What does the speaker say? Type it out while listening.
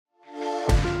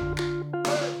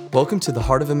Welcome to the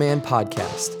Heart of a Man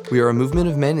podcast. We are a movement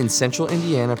of men in central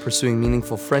Indiana pursuing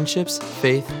meaningful friendships,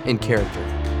 faith, and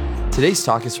character. Today's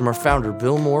talk is from our founder,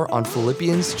 Bill Moore, on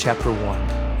Philippians chapter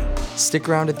 1. Stick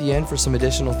around at the end for some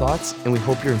additional thoughts, and we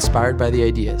hope you're inspired by the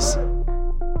ideas.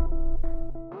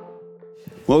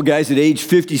 Well, guys, at age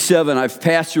 57, I've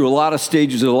passed through a lot of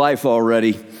stages of life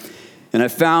already. And I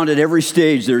found at every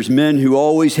stage there's men who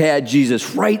always had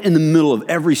Jesus right in the middle of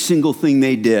every single thing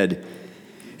they did.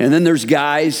 And then there's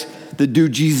guys that do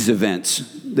Jesus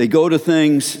events. They go to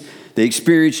things, they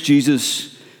experience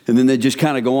Jesus, and then they just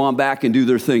kind of go on back and do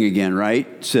their thing again,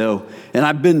 right? So, and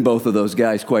I've been both of those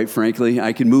guys, quite frankly.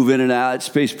 I can move in and out of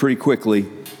space pretty quickly.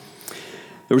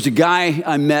 There was a guy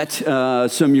I met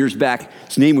some years back.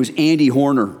 His name was Andy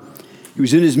Horner. He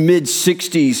was in his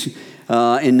mid-60s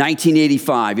in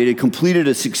 1985. He had completed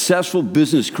a successful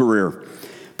business career.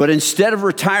 But instead of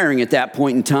retiring at that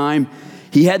point in time,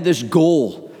 he had this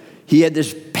goal. He had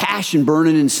this passion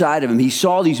burning inside of him. He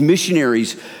saw these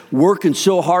missionaries working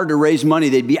so hard to raise money.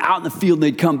 They'd be out in the field and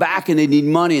they'd come back and they'd need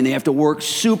money and they have to work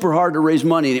super hard to raise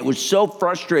money. And it was so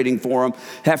frustrating for him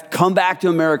to have to come back to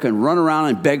America and run around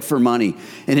and beg for money.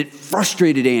 And it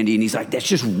frustrated Andy. And he's like, that's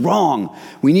just wrong.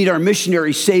 We need our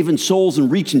missionaries saving souls and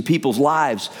reaching people's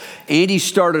lives. Andy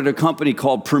started a company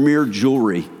called Premier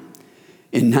Jewelry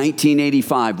in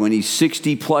 1985 when he's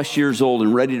 60 plus years old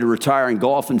and ready to retire and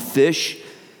golf and fish.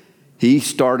 He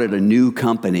started a new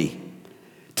company.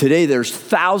 Today, there's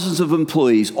thousands of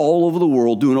employees all over the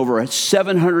world doing over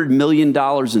 $700 million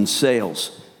in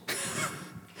sales,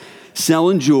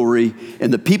 selling jewelry,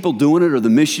 and the people doing it are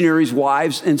the missionaries'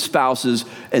 wives and spouses,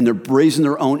 and they're raising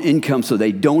their own income so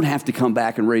they don't have to come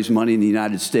back and raise money in the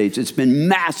United States. It's been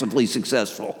massively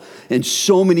successful, and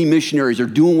so many missionaries are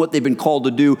doing what they've been called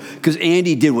to do because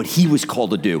Andy did what he was called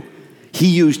to do. He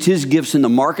used his gifts in the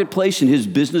marketplace and his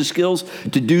business skills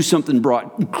to do something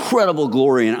brought incredible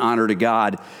glory and honor to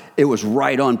God. It was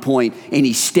right on point, and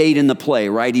he stayed in the play,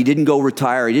 right? He didn't go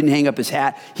retire. He didn't hang up his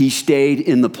hat. He stayed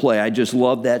in the play. I just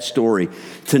love that story.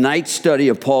 Tonight's study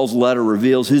of Paul's letter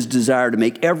reveals his desire to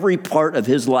make every part of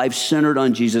his life centered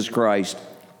on Jesus Christ.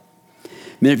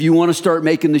 Man, if you want to start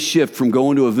making the shift from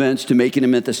going to events to making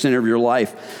them at the center of your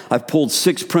life, I've pulled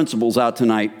 6 principles out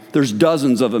tonight. There's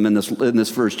dozens of them in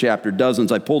this first chapter,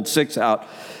 dozens. I pulled 6 out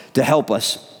to help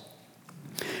us.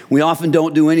 We often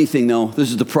don't do anything, though.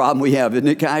 This is the problem we have, isn't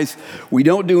it, guys? We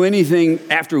don't do anything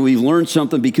after we've learned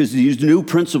something because these new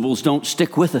principles don't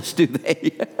stick with us, do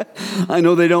they? I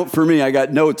know they don't for me. I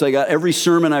got notes. I got every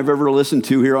sermon I've ever listened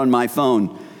to here on my phone.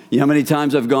 You know how many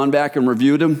times I've gone back and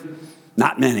reviewed them?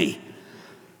 Not many.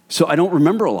 So I don't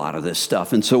remember a lot of this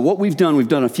stuff. And so what we've done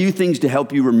a few things to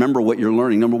help you remember what you're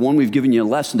learning. Number 1, we've given you a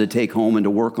lesson to take home and to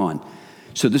work on.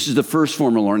 So this is the first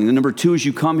form of learning. And number 2 is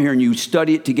you come here and you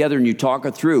study it together and you talk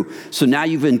it through. So now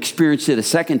you've experienced it a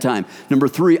second time. Number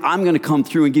 3, I'm going to come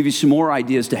through and give you some more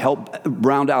ideas to help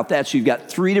round out that. So you've got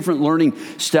 3 different learning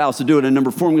styles to do it. And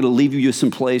number 4, I'm going to leave you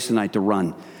some plays tonight to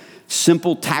run.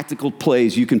 Simple tactical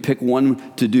plays. You can pick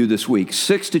one to do this week.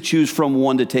 6 to choose from,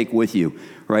 1 to take with you,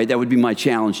 right? That would be my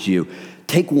challenge to you.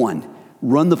 Take 1.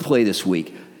 Run the play this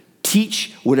week.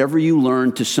 Teach whatever you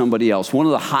learn to somebody else. One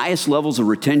of the highest levels of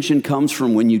retention comes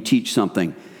from when you teach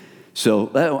something.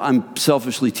 So I'm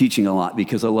selfishly teaching a lot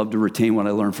because I love to retain what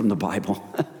I learn from the Bible.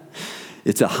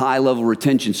 It's a high-level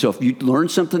retention. So if you learn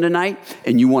something tonight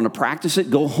and you want to practice it,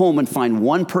 go home and find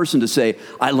one person to say,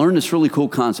 I learned this really cool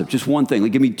concept. Just one thing.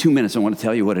 Like, give me 2 minutes. I want to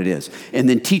tell you what it is. And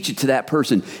then teach it to that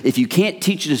person. If you can't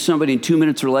teach it to somebody in 2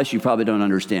 minutes or less, you probably don't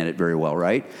understand it very well,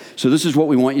 right? So this is what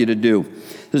we want you to do.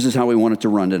 This is how we want it to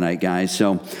run tonight, guys.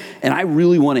 So, and I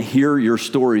really want to hear your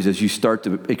stories as you start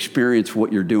to experience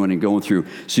what you're doing and going through.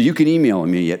 So you can email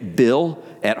me at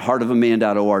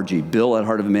bill@heartofaman.org,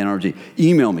 bill@heartofaman.org.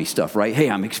 Email me stuff, right? Hey,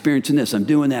 I'm experiencing this. I'm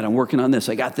doing that. I'm working on this.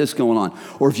 I got this going on.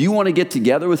 Or if you want to get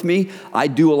together with me, I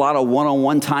do a lot of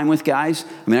one-on-one time with guys.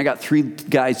 I mean, I got 3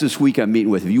 guys this week I'm meeting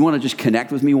with. If you want to just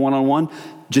connect with me one-on-one,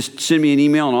 just send me an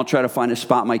email and I'll try to find a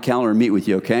spot in my calendar and meet with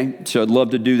you, okay? So I'd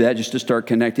love to do that just to start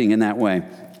connecting in that way.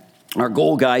 Our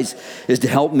goal, guys, is to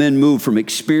help men move from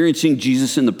experiencing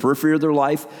Jesus in the periphery of their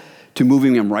life to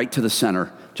moving them right to the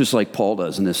center, just like Paul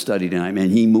does in this study tonight. Man,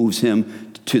 he moves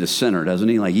him to the center, doesn't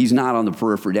he? Like, he's not on the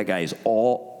periphery. That guy is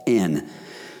all in.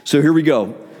 So here we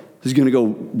go. This is going to go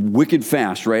wicked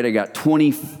fast, right? I got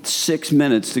 26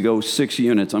 minutes to go 6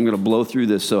 units. I'm going to blow through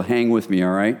this, so hang with me,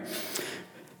 all right?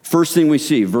 First thing we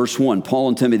see, verse 1, Paul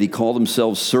and Timothy call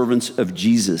themselves servants of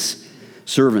Jesus.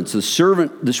 Servants.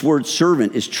 This word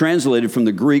servant is translated from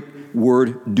the Greek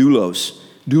word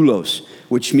doulos,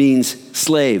 which means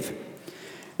slave.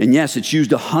 And yes, it's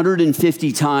used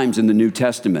 150 times in the New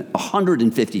Testament,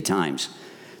 150 times.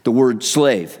 the word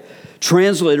slave.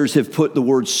 Translators have put the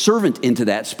word servant into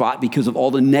that spot because of all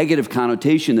the negative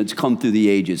connotation that's come through the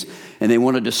ages. And they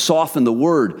wanted to soften the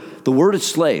word. The word is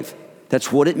slave.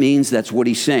 That's what it means. That's what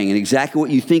he's saying. And exactly what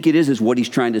you think it is what he's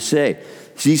trying to say.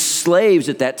 These slaves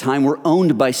at that time were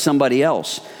owned by somebody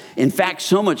else. In fact,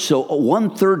 so much so,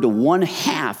 1/3 to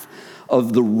 1/2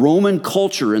 of the Roman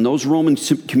culture in those Roman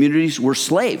communities were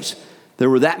slaves. There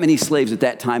were that many slaves at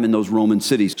that time in those Roman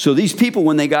cities. So these people,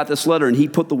 when they got this letter, and he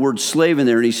put the word slave in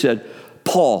there, and he said,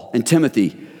 Paul and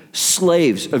Timothy,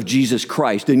 slaves of Jesus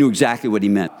Christ. They knew exactly what he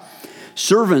meant.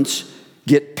 Servants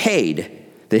get paid.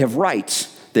 They have rights.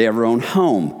 They have their own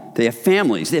home. They have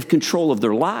families. They have control of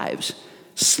their lives.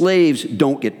 Slaves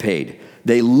don't get paid.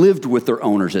 They lived with their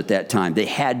owners at that time. They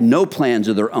had no plans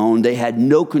of their own. They had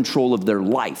no control of their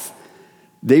life.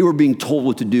 They were being told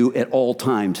what to do at all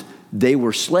times. They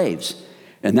were slaves.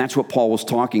 And that's what Paul was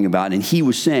talking about. And he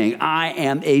was saying, I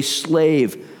am a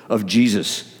slave of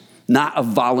Jesus, not a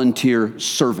volunteer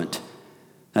servant.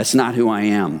 That's not who I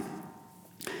am.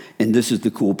 And this is the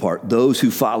cool part. Those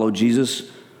who follow Jesus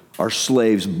are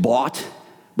slaves bought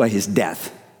by his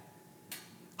death.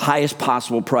 Highest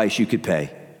possible price you could pay.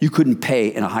 You couldn't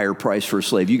pay a higher price for a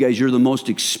slave. You guys, you're the most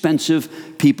expensive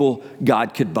people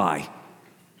God could buy.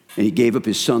 And he gave up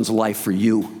his son's life for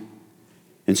you.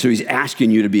 And so he's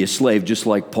asking you to be a slave just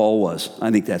like Paul was.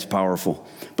 I think that's powerful.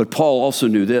 But Paul also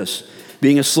knew this.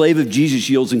 Being a slave of Jesus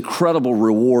yields incredible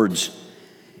rewards.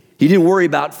 He didn't worry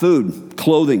about food,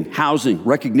 clothing, housing,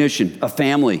 recognition, a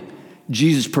family.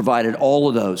 Jesus provided all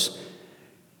of those.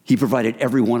 He provided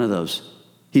every one of those.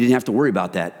 He didn't have to worry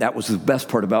about that. That was the best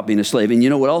part about being a slave. And you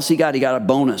know what else he got? He got a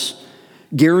bonus.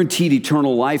 Guaranteed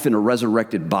eternal life in a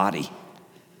resurrected body.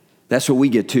 That's what we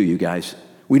get too, you guys.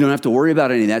 We don't have to worry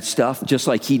about any of that stuff, just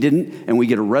like he didn't, and we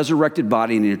get a resurrected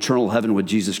body in an eternal heaven with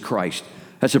Jesus Christ.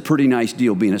 That's a pretty nice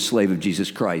deal, being a slave of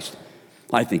Jesus Christ.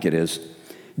 I think it is.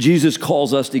 Jesus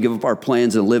calls us to give up our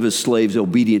plans and live as slaves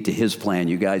obedient to his plan,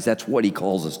 you guys. That's what he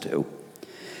calls us to.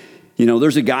 You know,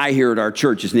 there's a guy here at our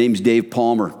church. His name's Dave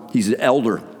Palmer. He's an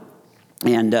elder.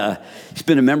 And he's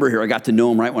been a member here. I got to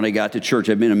know him right when I got to church.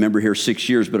 I've been a member here 6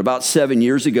 years. But about 7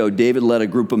 years ago, David led a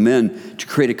group of men to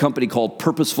create a company called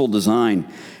Purposeful Design.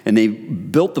 And they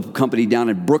built the company down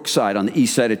in Brookside on the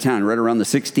east side of town, right around the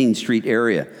 16th Street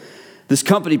area. This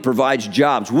company provides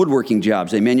jobs, woodworking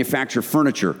jobs. They manufacture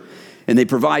furniture. And they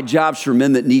provide jobs for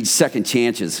men that need second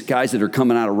chances, guys that are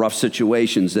coming out of rough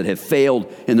situations, that have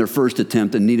failed in their first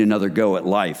attempt and need another go at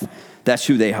life. That's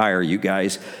who they hire, you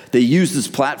guys. They use this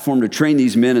platform to train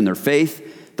these men in their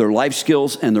faith, their life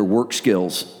skills, and their work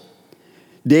skills.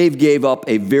 Dave gave up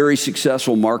a very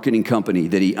successful marketing company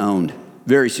that he owned.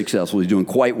 Very successful. He's doing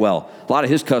quite well. A lot of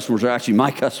his customers are actually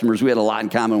my customers. We had a lot in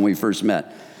common when we first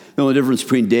met. The only difference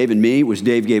between Dave and me was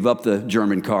Dave gave up the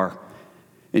German car,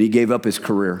 and he gave up his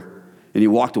career. And he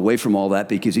walked away from all that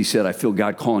because he said, I feel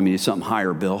God calling me to something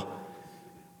higher, Bill.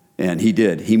 And he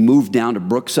did. He moved down to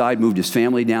Brookside, moved his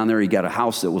family down there. He got a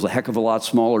house that was a heck of a lot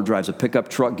smaller, drives a pickup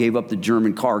truck, gave up the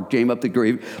German car, gave up the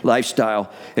great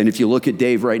lifestyle. And if you look at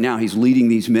Dave right now, he's leading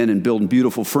these men and building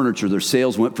beautiful furniture. Their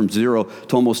sales went from zero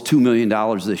to almost $2 million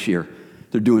this year.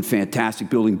 They're doing fantastic,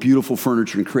 building beautiful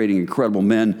furniture and creating incredible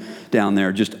men down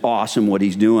there. Just awesome what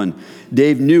he's doing.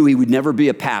 Dave knew he would never be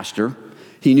a pastor.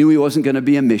 He knew he wasn't going to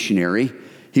be a missionary.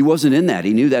 He wasn't in that.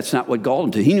 He knew that's not what called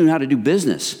him to. He knew how to do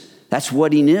business. That's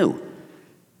what he knew.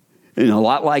 And a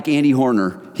lot like Andy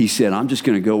Horner, he said, I'm just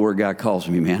going to go where God calls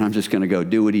me, man. I'm just going to go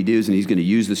do what he does, and he's going to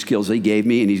use the skills he gave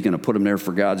me, and he's going to put them there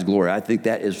for God's glory. I think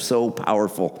that is so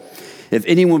powerful. If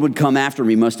anyone would come after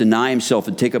me, he must deny himself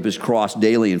and take up his cross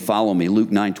daily and follow me, Luke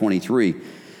 9:23.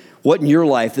 What in your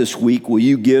life this week will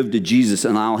you give to Jesus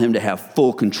and allow him to have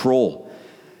full control?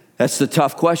 That's the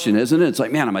tough question, isn't it? It's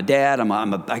like, man, I'm a dad.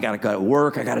 I got to go to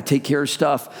work. I got to take care of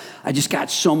stuff. I just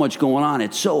got so much going on.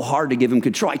 It's so hard to give him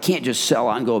control. I can't just sell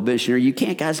out and go a missionary. You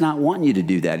can't. God's not wanting you to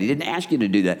do that. He didn't ask you to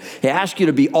do that. He asked you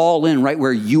to be all in right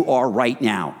where you are right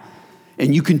now.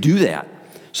 And you can do that.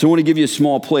 So I want to give you a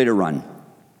small play to run.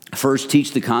 First,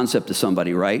 teach the concept to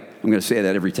somebody, right? I'm going to say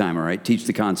that every time, all right? Teach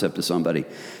the concept to somebody.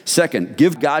 Second,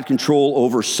 give God control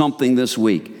over something this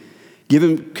week. Give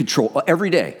him control every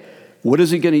day. What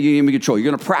is it going to give him control? You're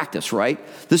going to practice, right?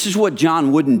 This is what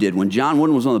John Wooden did when John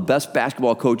Wooden was one of the best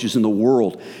basketball coaches in the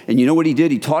world. And you know what he did?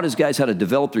 He taught his guys how to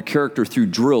develop their character through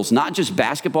drills, not just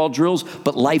basketball drills,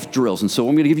 but life drills. And so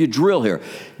I'm going to give you a drill here.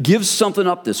 Give something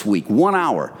up this week, 1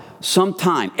 hour,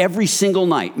 sometime, every single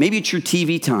night. Maybe it's your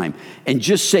TV time. And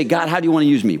just say, God, how do you want to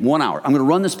use me? 1 hour. I'm going to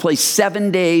run this place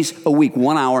 7 days a week,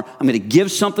 1 hour. I'm going to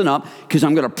give something up because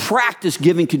I'm going to practice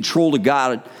giving control to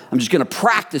God. I'm just going to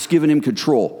practice giving him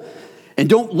control. And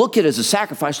don't look at it as a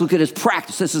sacrifice, look at it as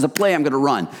practice. This is a play I'm going to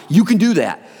run. You can do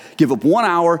that. Give up 1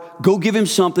 hour, go give him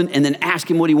something, and then ask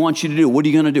him what he wants you to do. What are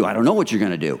you going to do? I don't know what you're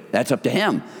going to do. That's up to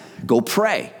him. Go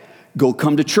pray. Go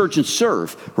come to church and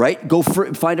serve, right? Go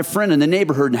find a friend in the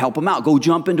neighborhood and help him out. Go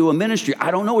jump into a ministry.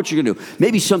 I don't know what you're going to do.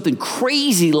 Maybe something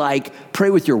crazy like pray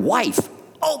with your wife.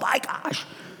 Oh my gosh.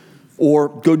 Or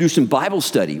go do some Bible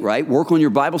study, right? Work on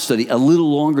your Bible study a little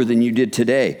longer than you did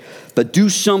today. But do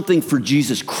something for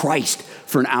Jesus Christ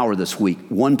for an hour this week.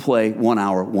 1 play, 1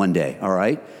 hour, 1 day, all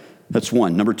right? That's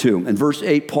one. Number 2, in verse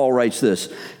 8, Paul writes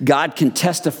this: God can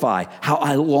testify how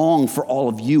I long for all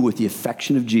of you with the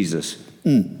affection of Jesus.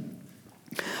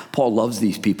 Paul loves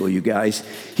these people, you guys.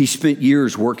 He spent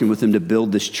years working with them to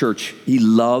build this church. He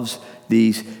loves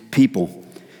these people.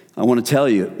 I want to tell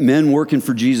you, men working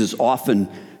for Jesus often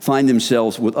find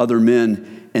themselves with other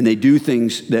men, and they do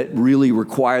things that really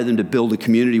require them to build a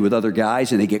community with other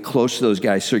guys, and they get close to those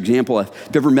guys. For example,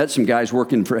 I've ever met some guys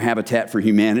working for Habitat for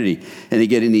Humanity, and they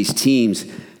get in these teams.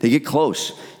 They get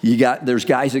close. There's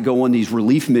guys that go on these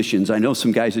relief missions. I know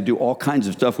some guys that do all kinds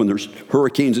of stuff when there's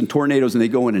hurricanes and tornadoes, and they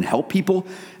go in and help people.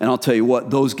 And I'll tell you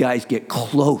what, those guys get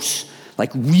close,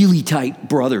 like really tight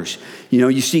brothers. You know,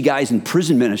 you see guys in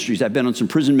prison ministries. I've been on some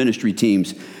prison ministry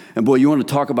teams. And boy, you want to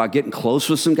talk about getting close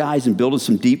with some guys and building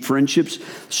some deep friendships,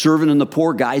 serving in the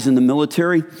poor, guys in the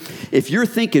military. If you're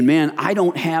thinking, man, I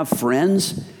don't have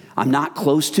friends I'm not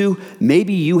close to,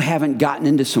 maybe you haven't gotten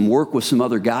into some work with some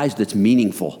other guys that's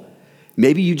meaningful.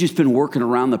 Maybe you've just been working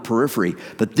around the periphery,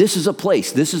 but this is a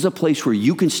place where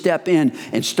you can step in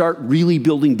and start really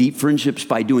building deep friendships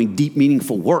by doing deep,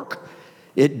 meaningful work.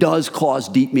 It does cause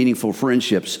deep, meaningful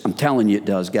friendships. I'm telling you it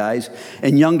does, guys.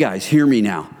 And young guys, hear me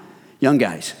now. Young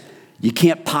guys, you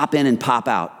can't pop in and pop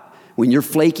out. When you're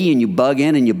flaky and you bug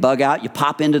in and you bug out, you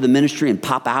pop into the ministry and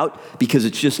pop out because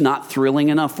it's just not thrilling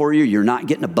enough for you. You're not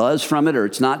getting a buzz from it, or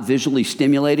it's not visually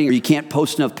stimulating, or you can't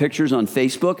post enough pictures on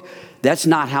Facebook. That's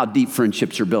not how deep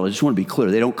friendships are built. I just want to be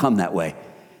clear. They don't come that way.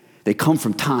 They come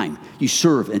from time. You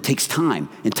serve, and it takes time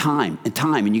and time and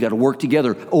time, and you got to work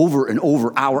together over and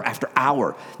over, hour after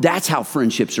hour. That's how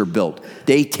friendships are built.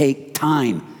 They take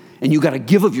time, and you got to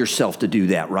give of yourself to do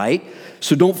that, right?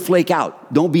 So don't flake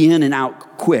out. Don't be in and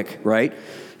out quick, right?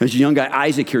 There's a young guy,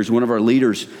 Isaac here, is one of our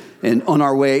leaders. And on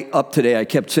our way up today, I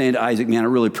kept saying to Isaac, man, I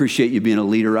really appreciate you being a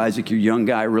leader. Isaac, you're a young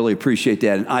guy. I really appreciate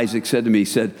that. And Isaac said to me, he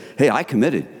said, hey, I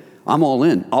committed. I'm all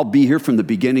in. I'll be here from the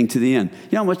beginning to the end.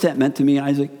 You know how much that meant to me,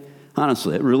 Isaac?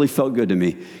 Honestly, it really felt good to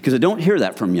me because I don't hear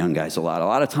that from young guys a lot. A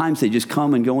lot of times they just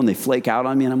come and go and they flake out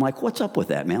on me. And I'm like, what's up with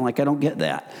that, man? Like, I don't get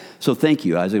that. So thank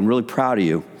you, Isaac. I'm really proud of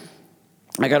you.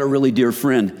 I got a really dear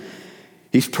friend.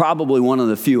 He's probably one of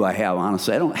the few I have,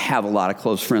 honestly. I don't have a lot of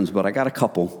close friends, but I got a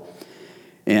couple.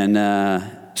 And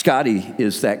Scotty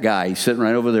is that guy. He's sitting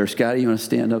right over there. Scotty, you want to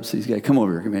stand up? So he's got, come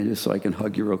over here, man, just so I can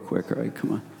hug you real quick. All right,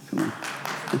 come on, come on.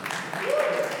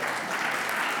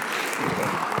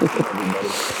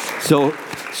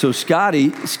 So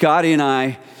Scotty and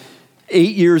I,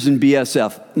 8 years in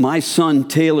BSF. My son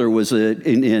Taylor was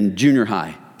in junior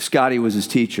high. Scotty was his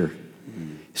teacher.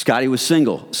 Scotty was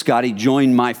single. Scotty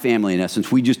joined my family, in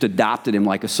essence. We just adopted him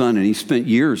like a son, and he spent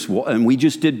years, and we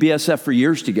just did BSF for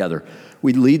years together.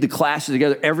 We'd lead the classes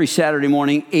together every Saturday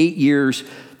morning, 8 years,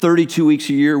 32 weeks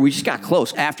a year. We just got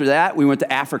close. After that, we went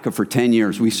to Africa for 10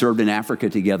 years. We served in Africa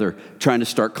together, trying to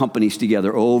start companies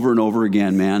together over and over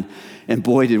again, man. And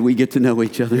boy, did we get to know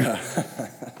each other. Yeah.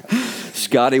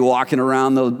 Scotty walking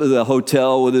around the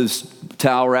hotel with his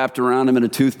towel wrapped around him and a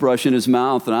toothbrush in his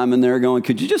mouth, and I'm in there going,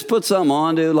 could you just put something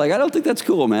on, dude? Like, I don't think that's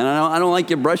cool, man. I don't like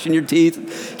you brushing your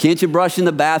teeth. Can't you brush in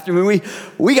the bathroom? And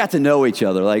we got to know each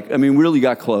other. Really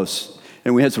got close.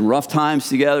 And we had some rough times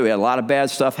together. We had a lot of bad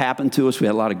stuff happen to us. We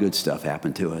had a lot of good stuff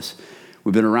happen to us.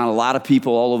 We've been around a lot of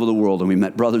people all over the world, and we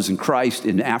met brothers in Christ.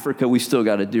 In Africa, we still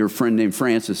got a dear friend named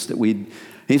Francis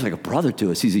he's like a brother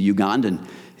to us. He's a Ugandan.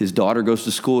 His daughter goes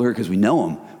to school here because we know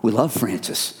him. We love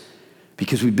Francis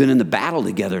because we've been in the battle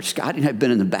together. Scotty and I have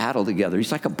been in the battle together.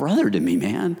 He's like a brother to me,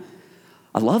 man.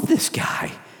 I love this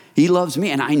guy. He loves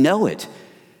me, and I know it.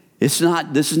 This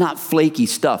is not flaky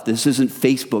stuff. This isn't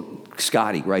Facebook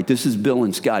Scotty, right? This is Bill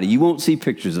and Scotty. You won't see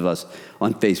pictures of us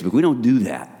on Facebook. We don't do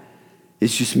that.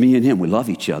 It's just me and him. We love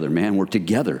each other, man. We're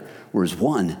together. We're as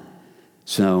one.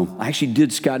 So I actually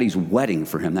did Scotty's wedding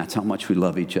for him. That's how much we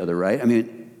love each other, right? I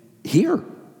mean, here.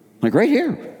 Like right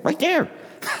here. Right there.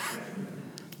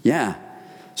 Yeah.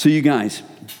 So you guys,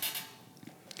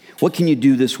 what can you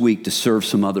do this week to serve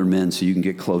some other men so you can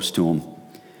get close to them?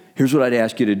 Here's what I'd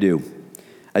ask you to do.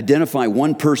 Identify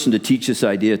one person to teach this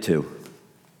idea to.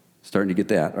 Starting to get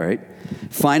that, all right?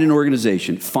 Find an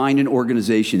organization. Find an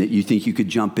organization that you think you could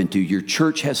jump into. Your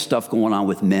church has stuff going on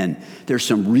with men. There's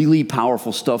some really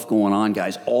powerful stuff going on,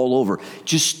 guys, all over.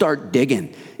 Just start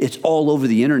digging. It's all over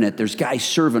the internet. There's guys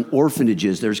serving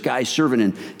orphanages. There's guys serving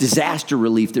in disaster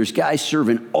relief. There's guys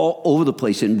serving all over the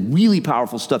place, and really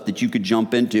powerful stuff that you could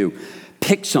jump into.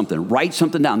 Pick something. Write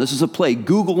something down. This is a play.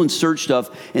 Google and search stuff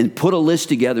and put a list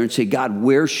together and say, God,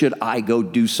 where should I go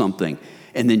do something?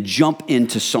 And then jump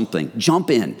into something.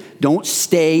 Jump in. Don't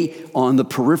stay on the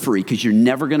periphery, because you're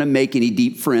never going to make any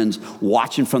deep friends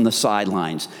watching from the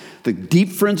sidelines. The deep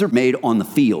friends are made on the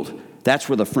field. That's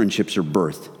where the friendships are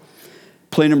birthed.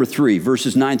 Play number 3,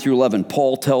 verses 9 through 11.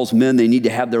 Paul tells men they need to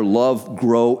have their love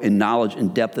grow in knowledge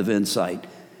and depth of insight.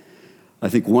 I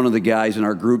think one of the guys in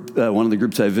our group, one of the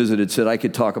groups I visited, said I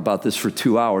could talk about this for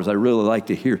 2 hours. I really like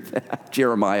to hear that.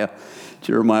 Jeremiah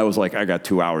was like, I got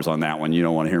 2 hours on that one. You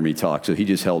don't want to hear me talk. So he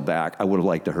just held back. I would have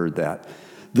liked to heard that.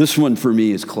 This one for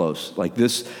me is close. Like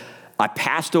this, I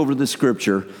passed over the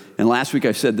scripture. And last week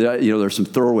I said that, there's some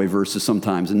throwaway verses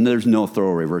sometimes. And there's no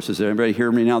throwaway verses. Everybody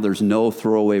hear me now? There's no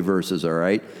throwaway verses, all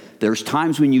right? There's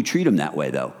times when you treat them that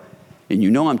way, though.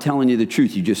 And I'm telling you the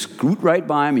truth. You just scoot right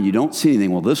by them and you don't see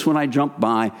anything. Well, this one I jumped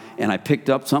by and I picked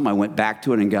up something. I went back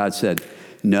to it and God said,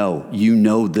 no, you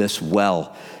know this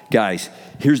well. Guys,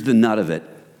 here's the nut of it.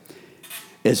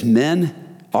 As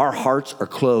men, our hearts are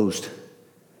closed.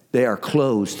 They are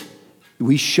closed.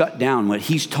 We shut down. What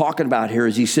he's talking about here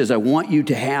is he says, I want you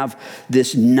to have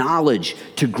this knowledge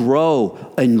to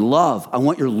grow in love. I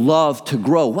want your love to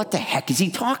grow. What the heck is he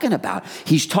talking about?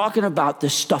 He's talking about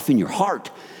this stuff in your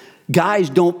heart. Guys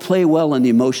don't play well in the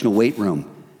emotional weight room.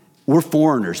 We're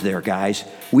foreigners there, guys.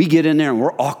 We get in there and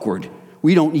we're awkward.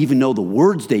 We don't even know the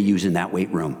words they use in that weight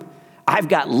room. I've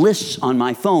got lists on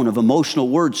my phone of emotional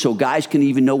words so guys can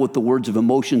even know what the words of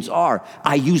emotions are.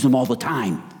 I use them all the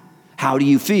time. How do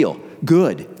you feel?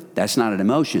 Good. That's not an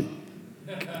emotion.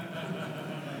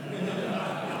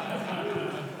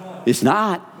 It's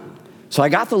not. So I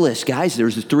got the list, guys.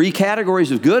 There's 3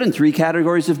 categories of good and 3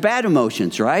 categories of bad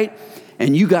emotions, right?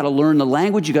 And you got to learn the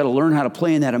language. You got to learn how to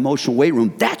play in that emotional weight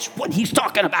room. That's what he's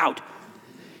talking about.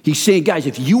 He's saying, guys,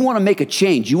 if you want to make a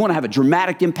change, you want to have a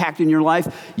dramatic impact in your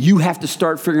life, you have to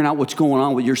start figuring out what's going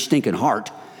on with your stinking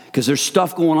heart. Because there's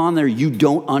stuff going on there you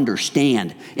don't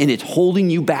understand. And it's holding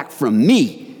you back from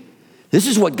me. This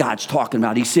is what God's talking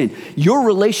about. He's saying, your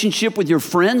relationship with your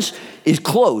friends is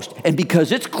closed. And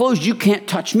because it's closed, you can't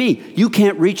touch me. You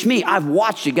can't reach me. I've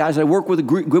watched it, guys. I work with a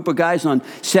group of guys on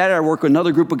Saturday. I work with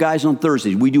another group of guys on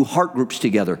Thursdays. We do heart groups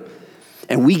together.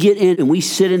 And we get in and we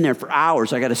sit in there for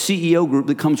hours. I got a CEO group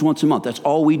that comes once a month. That's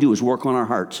all we do is work on our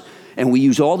hearts. And we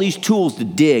use all these tools to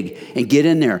dig and get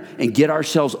in there and get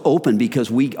ourselves open because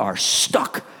we are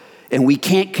stuck and we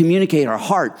can't communicate our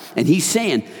heart. And he's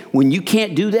saying, when you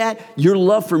can't do that, your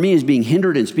love for me is being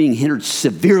hindered, and it's being hindered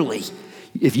severely.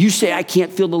 If you say, I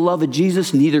can't feel the love of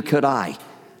Jesus, neither could I.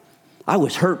 I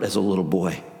was hurt as a little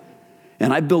boy.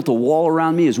 And I built a wall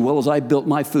around me as well as I built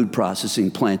my food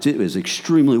processing plants. It was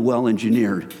extremely well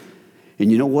engineered. And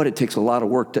you know what? It takes a lot of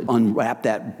work to unwrap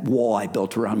that wall I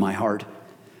built around my heart.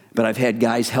 But I've had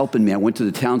guys helping me. I went to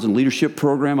the Townsend Leadership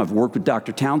Program. I've worked with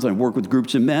Dr. Townsend. I've worked with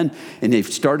groups of men. And they've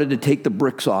started to take the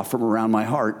bricks off from around my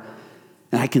heart.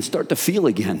 And I can start to feel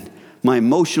again. My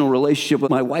emotional relationship with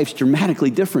my wife's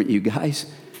dramatically different, you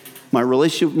guys. My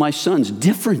relationship with my son's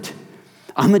different.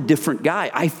 I'm a different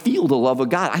guy. I feel the love of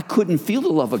God. I couldn't feel the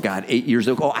love of God 8 years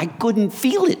ago. I couldn't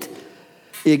feel it.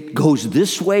 It goes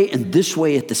this way and this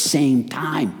way at the same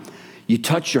time. You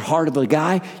touch your heart of a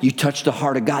guy, you touch the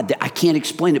heart of God. I can't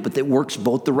explain it, but it works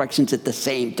both directions at the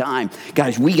same time.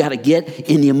 Guys, we got to get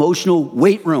in the emotional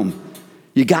weight room.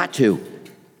 You got to.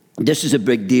 This is a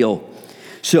big deal.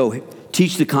 So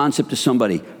teach the concept to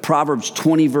somebody. Proverbs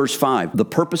 20, verse 5. The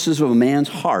purposes of a man's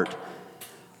heart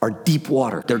are deep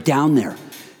water. They're down there.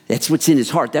 That's what's in his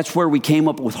heart. That's where we came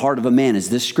up with heart of a man, is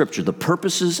this scripture. The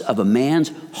purposes of a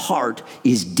man's heart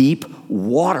is deep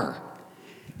water.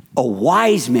 A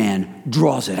wise man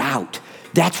draws it out.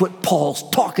 That's what Paul's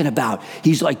talking about.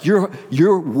 He's like, your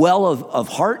well of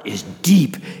heart is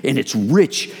deep and it's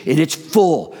rich and it's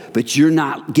full, but you're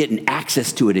not getting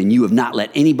access to it, and you have not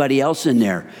let anybody else in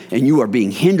there, and you are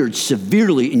being hindered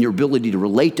severely in your ability to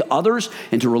relate to others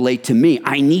and to relate to me.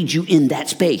 I need you in that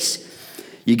space.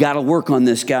 You got to work on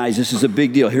this, guys. This is a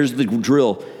big deal. Here's the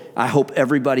drill. I hope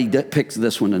everybody picks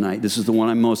this one tonight. This is the one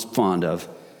I'm most fond of.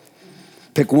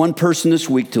 Pick one person this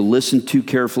week to listen to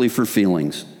carefully for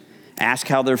feelings. Ask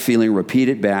how they're feeling, repeat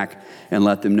it back, and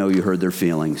let them know you heard their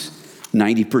feelings.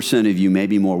 90% of you,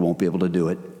 maybe more, won't be able to do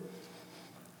it.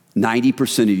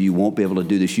 90% of you won't be able to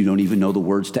do this. You don't even know the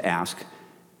words to ask.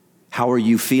 How are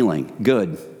you feeling?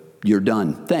 Good. You're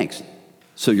done. Thanks.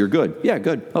 So you're good. Yeah,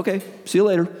 good. Okay, see you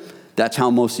later. That's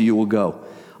how most of you will go.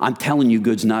 I'm telling you,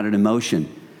 good's not an emotion.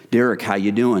 Derek, how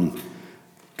you doing?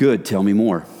 Good, tell me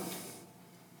more.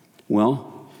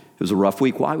 Well, it was a rough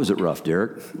week. Why was it rough,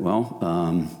 Derek?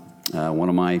 Well, one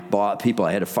of my people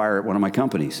I had to fire at one of my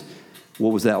companies.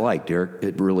 What was that like, Derek?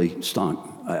 It really stunk.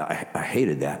 I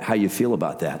hated that. How you feel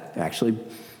about that? Actually,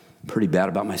 pretty bad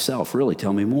about myself. Really,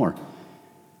 tell me more.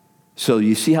 So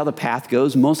you see how the path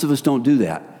goes? Most of us don't do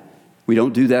that. We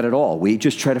don't do that at all. We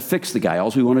just try to fix the guy.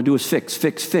 All we want to do is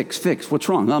fix. What's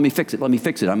wrong? Let me fix it.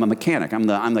 I'm a mechanic. I'm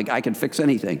like, I can fix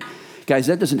anything. Guys,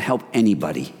 that doesn't help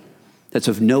anybody. That's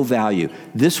of no value.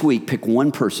 This week, pick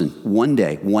one person, one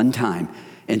day, one time,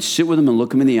 and sit with them and look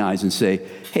them in the eyes and say,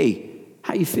 hey,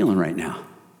 how you feeling right now?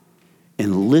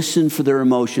 And listen for their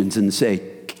emotions and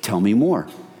say, tell me more.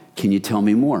 Can you tell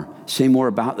me more? Say more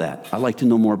about that. I'd like to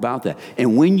know more about that.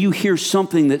 And when you hear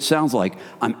something that sounds like,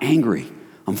 I'm angry,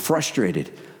 I'm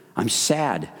frustrated, I'm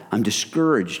sad, I'm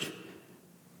discouraged,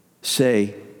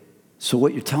 say, so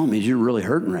what you're telling me is you're really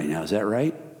hurting right now. Is that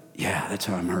right? Yeah, that's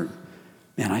how I'm hurting.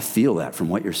 Man, I feel that from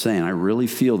what you're saying. I really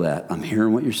feel that. I'm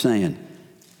hearing what you're saying.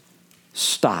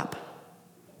 Stop.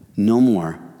 No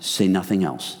more. Say nothing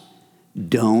else.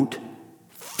 Don't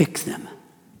fix them.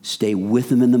 Stay with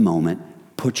them in the moment.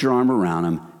 Put your arm around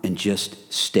them and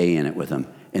just stay in it with them.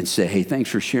 And say, hey, thanks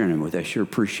for sharing them with us. I sure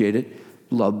appreciate it.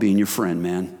 Love being your friend,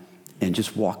 man. And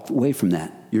just walk away from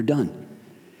that. You're done.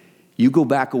 You go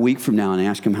back a week from now and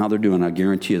ask them how they're doing. I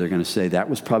guarantee you they're going to say, that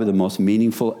was probably the most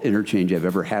meaningful interchange I've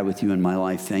ever had with you in my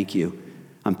life. Thank you.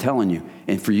 I'm telling you.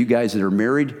 And for you guys that are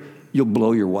married, you'll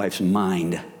blow your wife's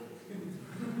mind.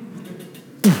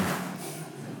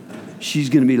 She's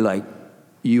going to be like,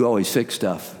 you always fix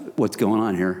stuff. What's going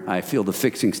on here? I feel the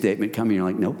fixing statement coming. You're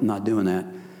like, nope, I'm not doing that.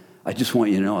 I just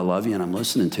want you to know I love you and I'm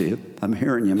listening to you. I'm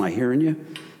hearing you. Am I hearing you?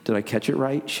 Did I catch it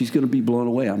right? She's going to be blown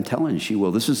away. I'm telling you, she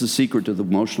will. This is the secret to the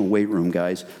emotional weight room,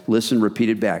 guys. Listen, repeat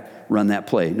it back. Run that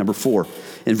play. Number 4,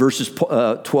 in verses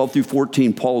 12 through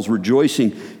 14, Paul is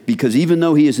rejoicing because even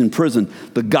though he is in prison,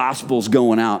 the gospel's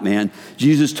going out, man.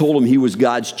 Jesus told him he was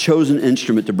God's chosen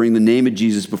instrument to bring the name of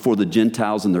Jesus before the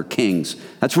Gentiles and their kings.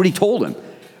 That's what he told him.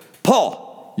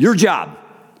 Paul, your job,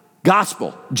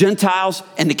 gospel, Gentiles,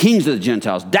 and the kings of the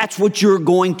Gentiles. That's what you're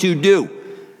going to do.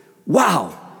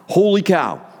 Wow. Holy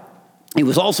cow. He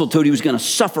was also told he was going to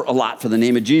suffer a lot for the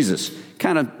name of Jesus.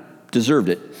 Kind of deserved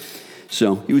it.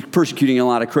 So he was persecuting a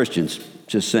lot of Christians.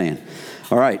 Just saying.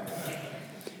 All right.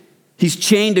 He's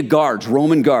chained to guards,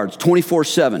 Roman guards,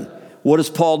 24/7. What does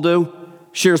Paul do?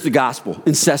 Shares the gospel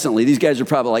incessantly. These guys are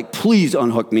probably like, please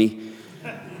unhook me.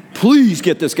 Please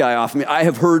get this guy off me. I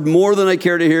have heard more than I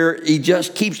care to hear. He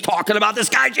just keeps talking about this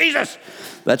guy, Jesus.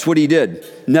 That's what he did.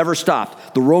 Never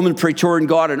stopped. The Roman Praetorian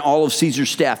Guard and all of Caesar's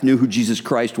staff knew who Jesus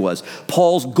Christ was.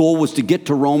 Paul's goal was to get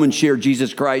to Rome and share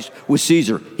Jesus Christ with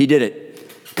Caesar. He did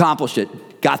it. Accomplished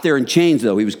it. Got there in chains,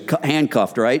 though. He was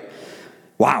handcuffed, right?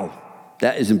 Wow.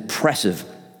 That is impressive.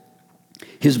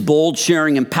 His bold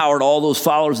sharing empowered all those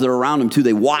followers that are around him, too.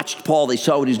 They watched Paul. They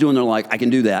saw what he's doing. They're like, I can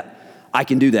do that. I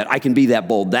can do that. I can be that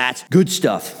bold. That's good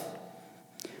stuff.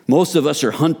 Most of us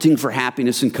are hunting for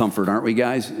happiness and comfort, aren't we,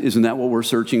 guys? Isn't that what we're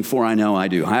searching for? I know I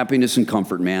do. Happiness and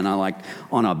comfort, man. I like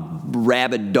on a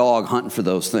rabid dog hunting for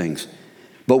those things.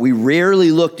 But we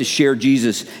rarely look to share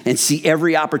Jesus and see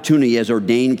every opportunity as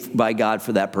ordained by God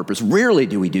for that purpose. Rarely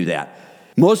do we do that.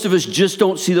 Most of us just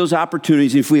don't see those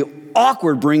opportunities. If we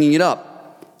awkward bringing it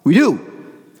up, we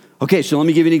do. Okay, so let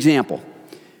me give you an example.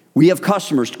 We have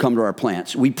customers to come to our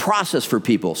plants. We process for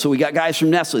people. So we got guys from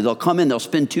Nestle. They'll come in. They'll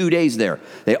spend 2 days there.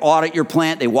 They audit your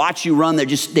plant. They watch you run. They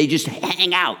just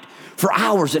hang out for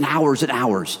hours and hours and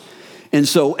hours. And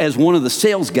so as one of the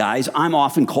sales guys, I'm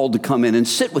often called to come in and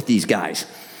sit with these guys.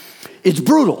 It's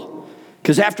brutal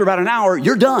because after about an hour,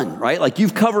 you're done, right? Like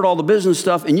you've covered all the business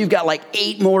stuff and you've got like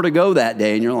 8 more to go that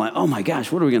day. And you're like, oh my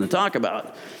gosh, what are we going to talk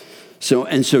about? So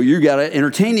you got to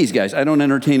entertain these guys. I don't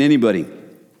entertain anybody.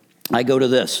 I go to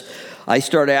this. I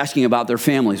start asking about their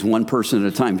families, one person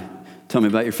at a time. Tell me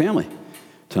about your family.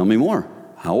 Tell me more.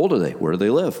 How old are they? Where do they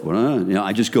live?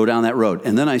 I just go down that road.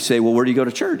 And then I say, well, where do you go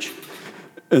to church?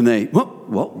 And they, what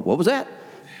was that?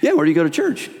 Yeah, where do you go to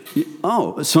church?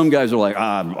 Oh, some guys are like,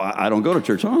 I don't go to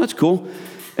church. Oh, that's cool.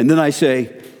 And then I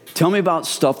say, tell me about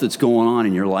stuff that's going on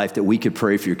in your life that we could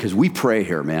pray for you. Because we pray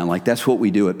here, man. Like that's what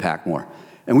we do at Packmore.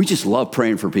 And we just love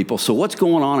praying for people. So what's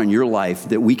going on in your life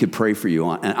that we could pray for you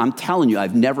on? And I'm telling you,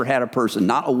 I've never had a person,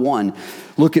 not a one,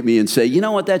 look at me and say, you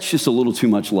know what, that's just a little too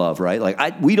much love, right?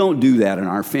 Like we don't do that in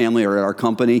our family or at our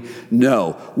company.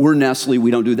 No, we're Nestle.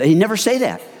 We don't do that. They never say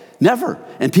that. Never.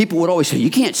 And people would always say,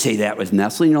 you can't say that with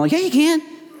Nestle. And you're like, yeah, you can.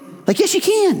 Like, yes, you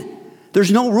can.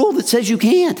 There's no rule that says you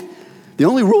can't. The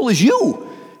only rule is you.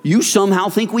 You somehow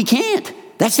think we can't.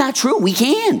 That's not true. We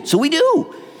can. So we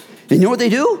do. And you know what they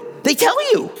do? They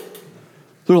tell you.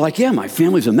 They're like, yeah, my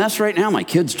family's a mess right now. My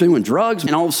kid's doing drugs.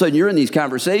 And all of a sudden you're in these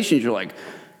conversations. You're like,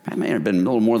 that may have been a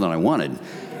little more than I wanted.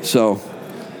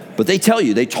 But they tell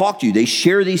you, they talk to you, they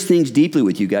share these things deeply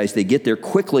with you guys. They get there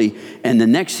quickly. And the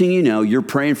next thing you know, you're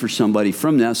praying for somebody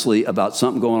from Nestle about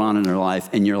something going on in their life.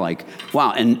 And you're like,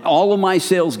 wow. And all of my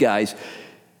sales guys,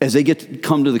 as they get to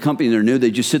come to the company and they're new,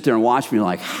 they just sit there and watch me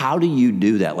like, how do you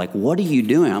do that? Like, what are you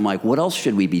doing? I'm like, what else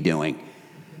should we be doing?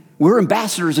 We're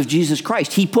ambassadors of Jesus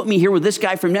Christ. He put me here with this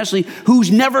guy from Nestle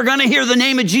who's never going to hear the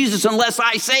name of Jesus unless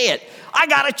I say it. I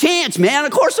got a chance, man.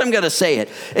 Of course I'm going to say it.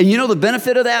 And you know the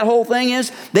benefit of that whole thing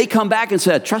is they come back and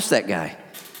say, I trust that guy.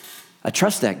 I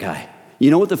trust that guy. You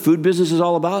know what the food business is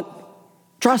all about?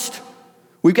 Trust.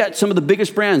 We've got some of the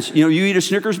biggest brands. You know, you eat a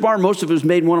Snickers bar, most of it is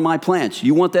made in one of my plants.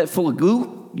 You want that full of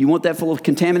goo? You want that full of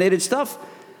contaminated stuff?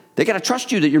 They got to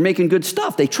trust you that you're making good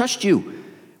stuff. They trust you.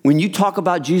 When you talk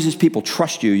about Jesus, people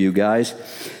trust you, you guys.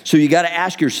 So you got to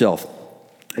ask yourself,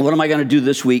 what am I going to do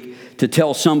this week to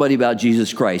tell somebody about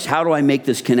Jesus Christ? How do I make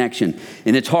this connection?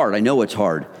 And it's hard. I know it's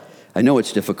hard. I know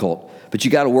it's difficult, but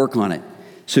you got to work on it.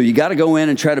 So you got to go in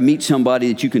and try to meet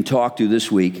somebody that you can talk to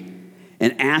this week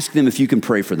and ask them if you can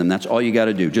pray for them. That's all you got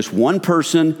to do. Just one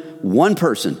person.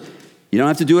 You don't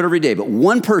have to do it every day, but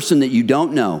one person that you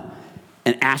don't know,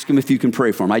 and ask him if you can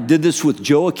pray for him. I did this with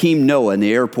Joachim Noah in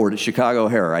the airport at Chicago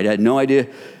O'Hare. I had no idea.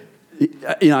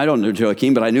 You know, I don't know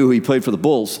Joachim, but I knew he played for the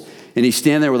Bulls. And he's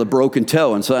standing there with a broken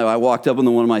toe. And so I walked up on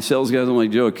one of my sales guys. I'm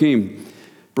like, Joachim,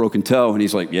 broken toe. And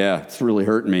he's like, yeah, it's really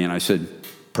hurting me. And I said,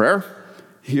 prayer?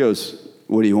 He goes,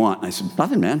 what do you want? And I said,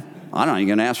 nothing, man. I don't know. You're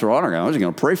going to ask for autograph. I was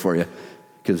going to pray for you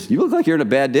because you look like you're in a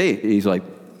bad day. And he's like,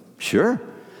 sure.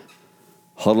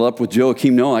 Huddled up with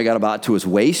Joachim Noah. I got about to his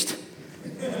waist.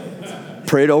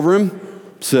 Prayed over him,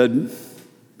 said,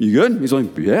 you good? He's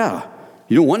like, yeah.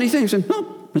 You don't want anything? I said,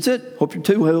 no, that's it. Hope you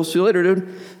too. I'll see you later,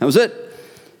 dude. That was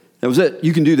it.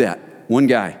 You can do that. One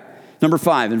guy. Number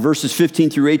 5, in verses 15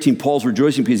 through 18, Paul's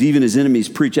rejoicing because even his enemies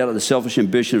preach out of the selfish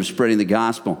ambition of spreading the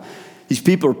gospel. These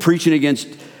people are preaching against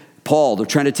Paul. They're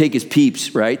trying to take his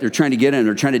peeps, right? They're trying to get in.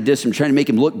 They're trying to diss him, trying to make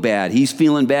him look bad. He's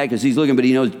feeling bad because he's looking, but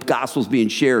he knows the gospel's being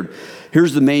shared.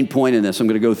 Here's the main point in this. I'm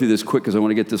going to go through this quick because I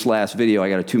want to get this last video. I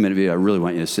got a 2-minute video I really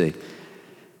want you to see.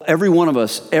 Every one of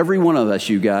us,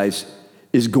 you guys,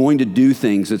 is going to do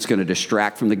things that's going to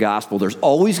distract from the gospel. There's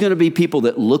always going to be people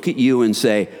that look at you and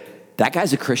say, that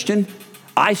guy's a Christian?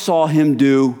 I saw him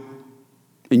do,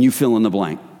 and you fill in the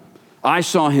blank. I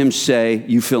saw him say,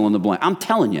 you fill in the blank. I'm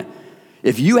telling you,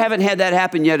 if you haven't had that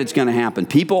happen yet, it's going to happen.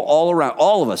 People all around,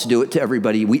 all of us do it to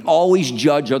everybody. We always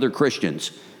judge other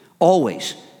Christians.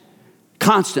 Always.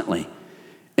 Constantly.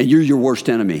 And you're your worst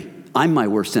enemy. I'm my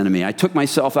worst enemy. I took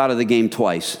myself out of the game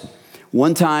twice.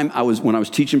 One time, when I was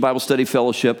teaching Bible study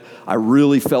fellowship, I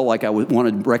really felt like I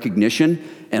wanted recognition,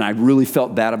 and I really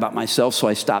felt bad about myself, so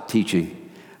I stopped teaching.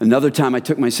 Another time I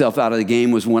took myself out of the game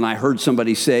was when I heard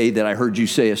somebody say that I heard you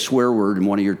say a swear word in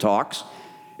one of your talks,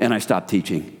 and I stopped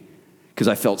teaching because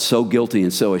I felt so guilty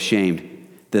and so ashamed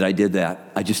that I did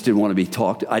that. I just didn't want to be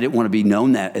talked. I didn't want to be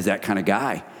known as that kind of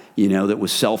guy, you know, that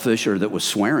was selfish or that was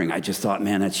swearing. I just thought,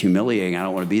 man, that's humiliating. I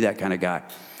don't want to be that kind of guy.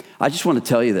 I just want to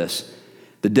tell you this.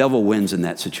 The devil wins in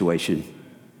that situation.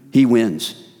 He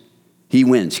wins. He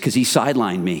wins because he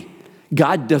sidelined me.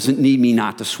 God doesn't need me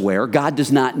not to swear. God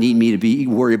does not need me to be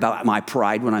worried about my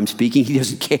pride when I'm speaking. He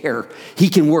doesn't care. He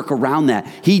can work around that.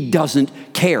 He doesn't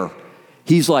care.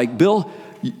 He's like, Bill,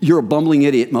 you're a bumbling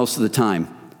idiot most of the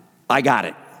time. I got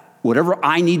it. Whatever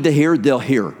I need to hear, they'll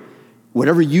hear.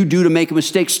 Whatever you do to make a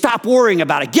mistake, stop worrying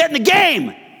about it. Get in the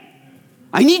game.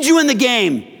 I need you in the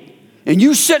game. And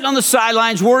you sitting on the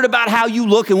sidelines worried about how you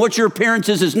look and what your appearance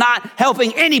is not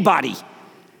helping anybody.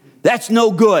 That's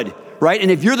no good, right? And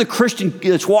if you're the Christian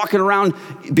that's walking around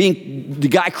being the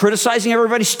guy criticizing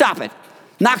everybody, stop it.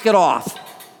 Knock it off.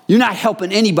 You're not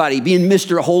helping anybody being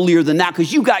Mr. Holier than thou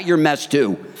because you got your mess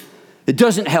too. It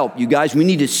doesn't help, you guys. We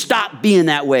need to stop being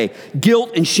that way.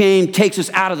 Guilt and shame takes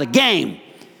us out of the game.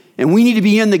 And we need to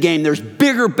be in the game. There's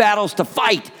bigger battles to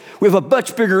fight. We have a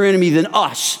much bigger enemy than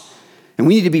us. And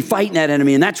we need to be fighting that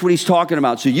enemy, and that's what he's talking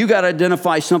about. So you got to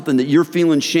identify something that you're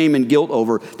feeling shame and guilt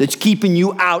over that's keeping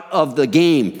you out of the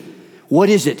game. What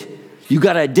is it? You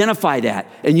got to identify that,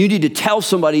 and you need to tell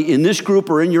somebody in this group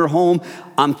or in your home,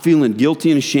 I'm feeling guilty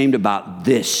and ashamed about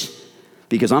this,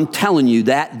 because I'm telling you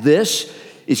that this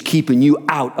is keeping you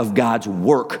out of God's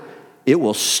work It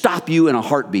will stop you in a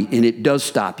heartbeat, and it does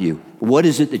stop you. What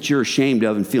is it that you're ashamed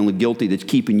of and feeling guilty that's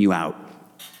keeping you out?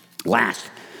 Last,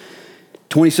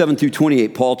 27 through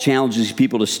 28, Paul challenges these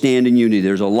people to stand in unity.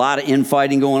 There's a lot of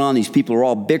infighting going on. These people are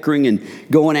all bickering and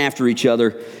going after each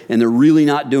other, and they're really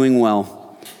not doing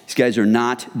well. These guys are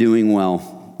not doing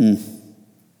well.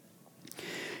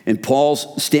 And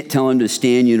Paul's telling them to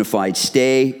stand unified.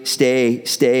 Stay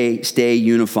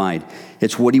unified.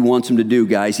 It's what he wants them to do,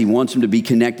 guys. He wants them to be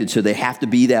connected, so they have to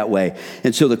be that way.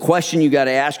 And so the question you got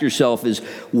to ask yourself is,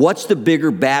 what's the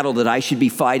bigger battle that I should be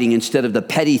fighting instead of the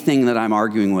petty thing that I'm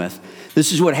arguing with?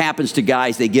 This is what happens to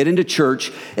guys. They get into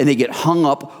church and they get hung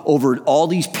up over all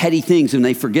these petty things, and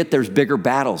they forget there's bigger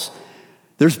battles.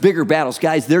 There's bigger battles.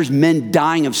 Guys, there's men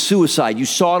dying of suicide. You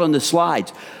saw it on the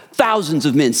slides. Thousands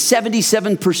of men.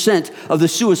 77% of the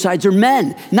suicides are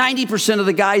men. 90% of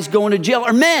the guys going to jail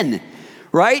are men.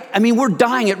 Right? I mean, we're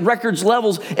dying at records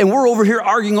levels, and we're over here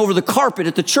arguing over the carpet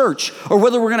at the church, or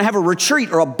whether we're going to have a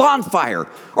retreat or a bonfire.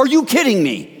 Are you kidding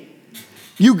me?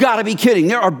 You got to be kidding.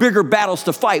 There are bigger battles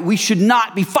to fight. We should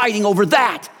not be fighting over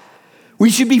that. We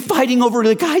should be fighting over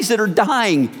the guys that are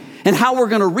dying and how we're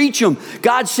going to reach them.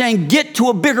 God's saying, get to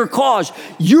a bigger cause.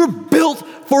 You're built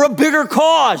for a bigger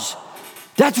cause.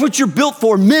 That's what you're built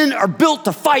for. Men are built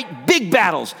to fight big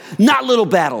battles, not little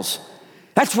battles.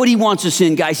 That's what he wants us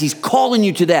in, guys. He's calling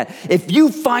you to that. If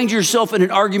you find yourself in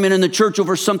an argument in the church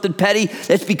over something petty,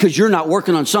 that's because you're not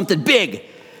working on something big.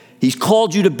 He's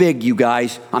called you to big, you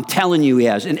guys. I'm telling you he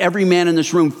has. And every man in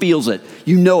this room feels it.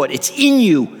 You know it. It's in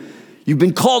you. You've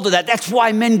been called to that. That's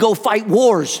why men go fight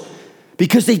wars,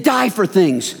 because they die for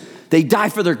things. They die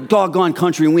for their doggone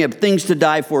country, and we have things to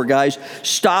die for, guys.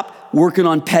 Stop working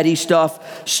on petty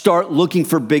stuff. Start looking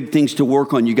for big things to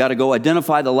work on. You got to go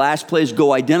identify the last place.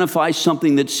 Go identify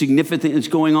something that's significant that's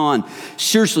going on.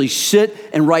 Seriously, sit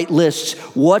and write lists.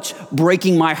 What's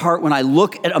breaking my heart when I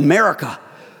look at America?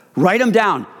 Write them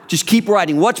down. Just keep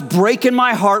writing. What's breaking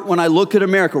my heart when I look at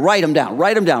America? Write them down,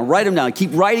 write them down, write them down.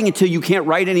 Keep writing until you can't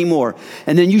write anymore.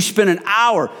 And then you spend an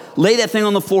hour, lay that thing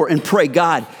on the floor and pray,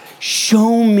 God,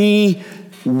 show me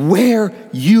where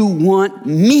you want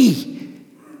me.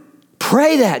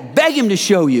 Pray that. Beg him to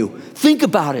show you. Think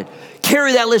about it.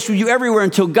 Carry that list with you everywhere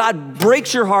until God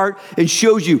breaks your heart and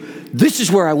shows you, this is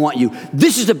where I want you.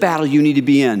 This is the battle you need to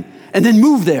be in. And then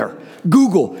move there.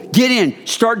 Google. Get in.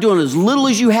 Start doing as little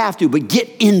as you have to, but get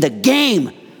in the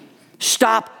game.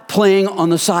 Stop playing on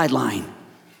the sideline.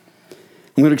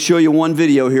 I'm going to show you one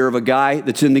video here of a guy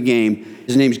that's in the game.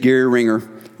 His name's Gary Ringer.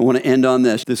 I want to end on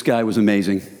this. This guy was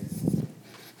amazing.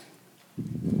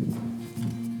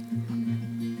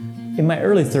 In my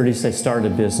early 30s, I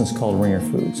started a business called Ringer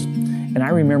Foods. And I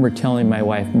remember telling my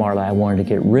wife, Marla, I wanted to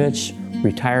get rich,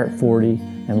 retire at 40,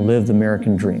 and live the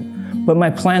American dream. But my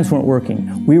plans weren't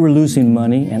working. We were losing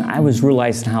money, and I was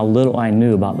realizing how little I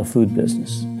knew about the food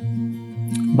business.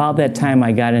 About that time,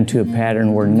 I got into a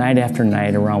pattern where night after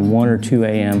night, around 1 or 2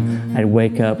 a.m., I'd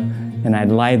wake up and I'd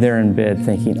lie there in bed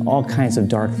thinking all kinds of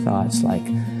dark thoughts like,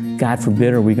 God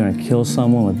forbid, are we going to kill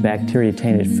someone with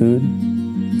bacteria-tainted food?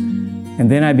 And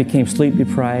then I became sleep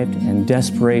deprived, and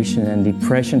desperation and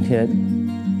depression hit.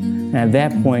 And at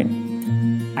that point,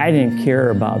 I didn't care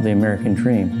about the American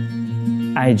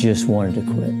dream. I just wanted to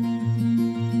quit.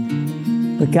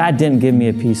 But God didn't give me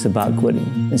a peace about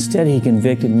quitting. Instead, he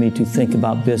convicted me to think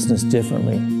about business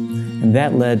differently. And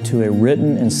that led to a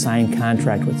written and signed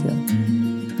contract with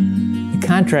him. The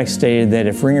contract stated that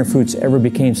if Ringer Foods ever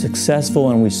became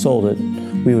successful and we sold it,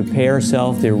 we would pay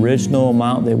ourselves the original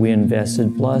amount that we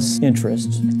invested plus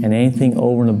interest, and anything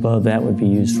over and above that would be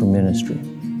used for ministry.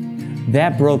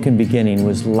 That broken beginning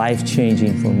was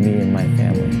life-changing for me and my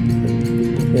family.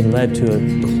 It led to a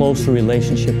closer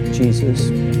relationship with Jesus,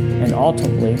 and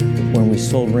ultimately, when we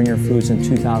sold Ringer Foods in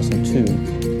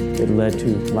 2002, it led to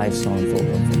Lifesong for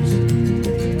Orphans.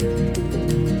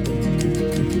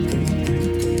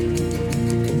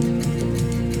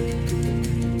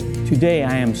 Today,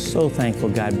 I am so thankful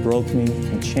God broke me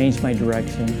and changed my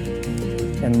direction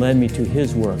and led me to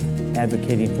his work,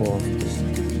 advocating for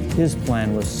orphans. His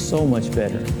plan was so much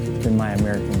better than my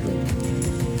American dream.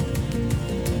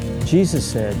 Jesus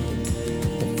said,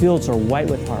 the fields are white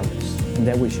with harvest, and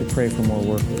that we should pray for more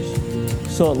workers.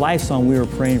 So at Lifesong, we were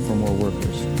praying for more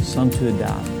workers, some to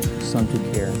adopt, some to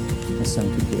care, and some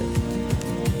to give.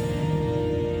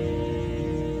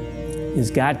 Is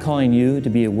God calling you to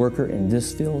be a worker in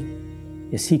this field?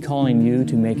 Is he calling you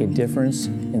to make a difference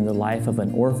in the life of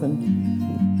an orphan?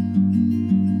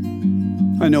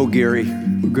 I know Gary.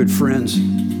 We're good friends.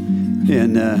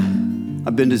 And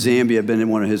I've been to Zambia. I've been in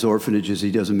one of his orphanages. He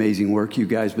does amazing work, you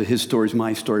guys. But his story's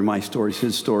my story's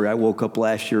his story. I woke up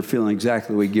last year feeling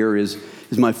exactly the way Gary is.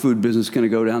 Is my food business going to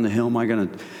go down the hill? Am I going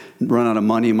to run out of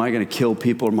money? Am I going to kill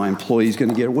people? Are my employees going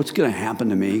to get it? What's going to happen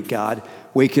to me, God?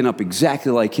 Waking up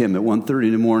exactly like him at 1:30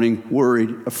 in the morning, worried,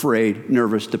 afraid,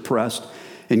 nervous, depressed.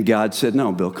 And God said,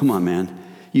 no, Bill, come on, man.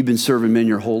 You've been serving men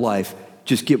your whole life.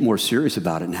 Just get more serious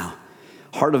about it now.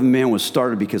 Heart of a Man was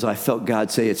started because I felt God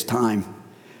say it's time.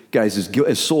 Guys,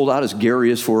 as sold out as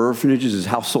Gary is for orphanages is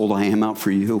how sold I am out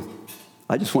for you.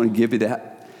 I just want to give you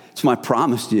that. It's my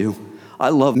promise to you. I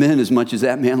love men as much as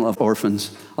that man loved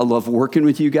orphans. I love working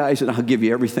with you guys, and I'll give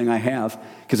you everything I have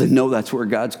because I know that's where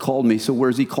God's called me. So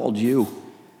where's he called you?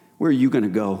 Where are you going to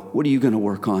go? What are you going to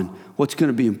work on? What's going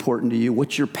to be important to you?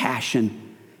 What's your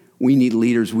passion? We need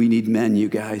leaders. We need men, you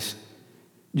guys.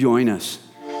 Join us.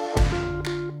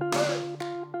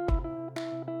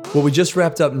 Well, we just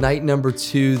wrapped up night number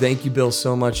 2. Thank you, Bill,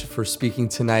 so much for speaking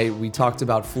tonight. We talked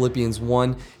about Philippians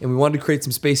 1, and we wanted to create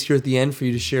some space here at the end for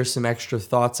you to share some extra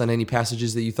thoughts on any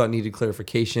passages that you thought needed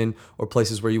clarification or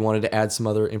places where you wanted to add some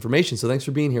other information. So thanks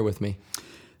for being here with me.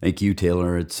 Thank you,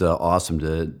 Taylor. It's awesome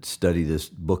to study this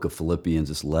book of Philippians,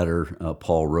 this letter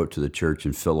Paul wrote to the church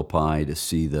in Philippi, to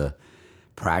see the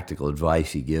practical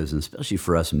advice he gives, and especially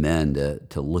for us men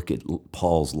to look at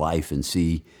Paul's life and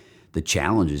see the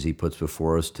challenges he puts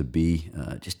before us to be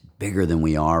just bigger than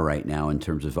we are right now in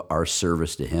terms of our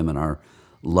service to him and our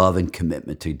love and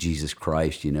commitment to Jesus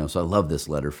Christ, you know. So I love this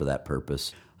letter for that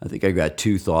purpose. I think I've got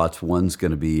 2 thoughts. One's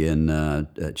going to be in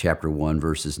chapter 1,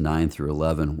 verses 9 through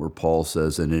 11, where Paul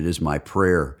says, "And it is my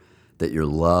prayer that your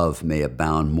love may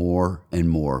abound more and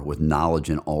more with knowledge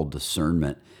and all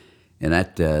discernment." And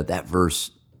that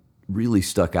verse really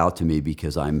stuck out to me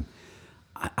because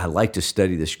I like to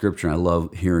study the scripture, and I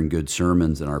love hearing good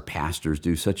sermons, and our pastors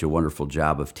do such a wonderful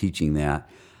job of teaching that.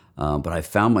 But I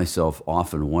found myself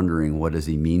often wondering, what does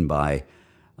he mean by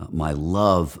my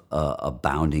love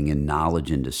abounding in knowledge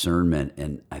and discernment?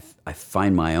 And I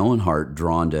find my own heart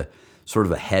drawn to sort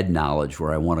of a head knowledge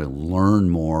where I want to learn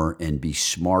more and be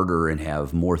smarter and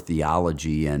have more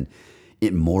theology and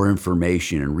more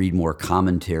information and read more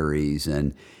commentaries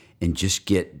and just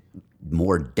get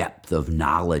more depth of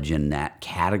knowledge in that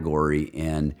category.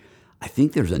 And I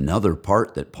think there's another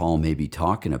part that Paul may be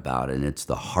talking about, and it's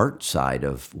the heart side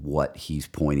of what he's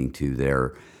pointing to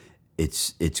there.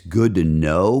 It's good to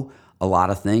know a lot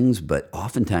of things, but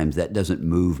oftentimes that doesn't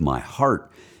move my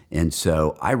heart. And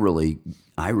so I really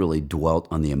dwelt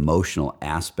on the emotional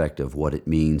aspect of what it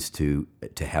means to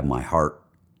have my heart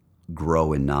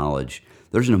grow in knowledge.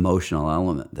 There's an emotional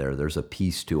element there. There's a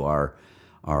piece to our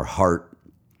heart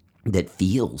that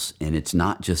feels, and it's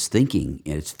not just thinking,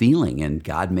 it's feeling. And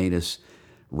God made us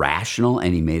rational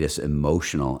and he made us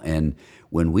emotional. And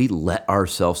when we let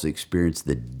ourselves experience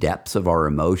the depths of our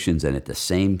emotions and at the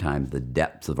same time the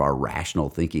depths of our rational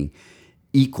thinking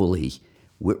equally,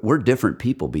 we're different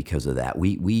people because of that.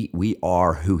 We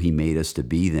are who he made us to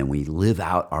be. Then we live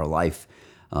out our life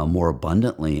more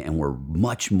abundantly, and we're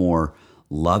much more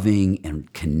loving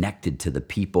and connected to the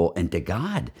people and to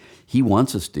God. He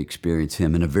wants us to experience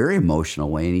him in a very emotional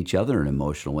way and each other in an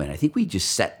emotional way. And I think we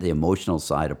just set the emotional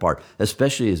side apart,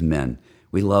 especially as men.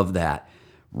 We love that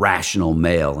rational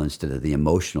male instead of the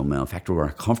emotional male. In fact, we're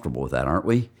uncomfortable with that, aren't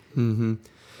we? Mm-hmm.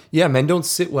 Yeah, men don't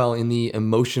sit well in the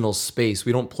emotional space.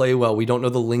 We don't play well. We don't know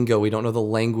the lingo. We don't know the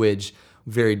language.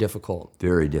 Very difficult.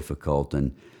 Very difficult.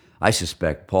 And I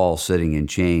suspect Paul sitting in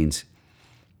chains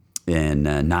and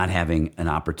not having an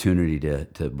opportunity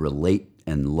to relate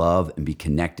and love and be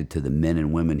connected to the men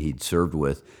and women he'd served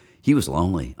with, he was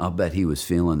lonely. I'll bet he was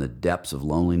feeling the depths of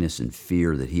loneliness and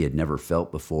fear that he had never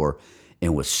felt before,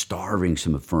 and was starving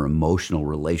for emotional,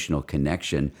 relational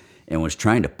connection, and was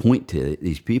trying to point to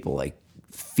these people, like,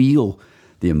 feel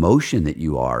the emotion that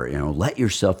you are, let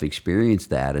yourself experience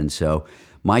that. And so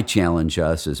my challenge to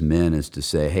us as men is to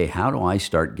say, hey, how do I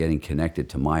start getting connected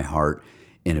to my heart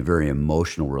in a very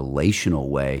emotional, relational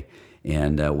way?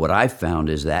 And what I've found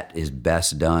is that is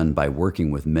best done by working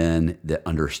with men that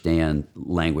understand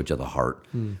language of the heart.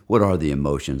 What are the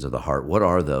emotions of the heart? What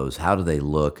are those? How do they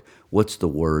look? What's the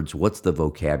words? What's the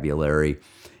vocabulary?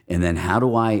 And then how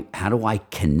do I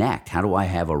connect? How do I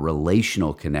have a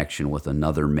relational connection with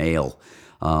another male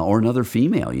or another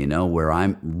female, where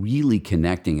I'm really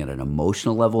connecting at an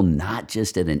emotional level, not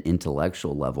just at an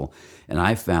intellectual level? And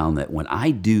I found that when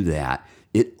I do that,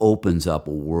 it opens up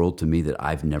a world to me that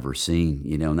I've never seen,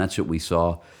 and that's what we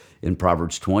saw in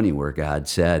Proverbs 20, where God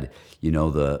said,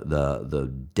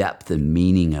 the depth and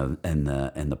meaning of and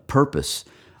the purpose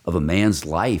of a man's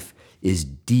life is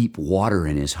deep water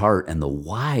in his heart, and the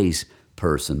wise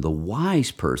person, the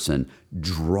wise person,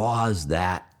 draws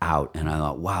that out. And I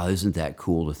thought, wow, isn't that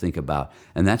cool to think about?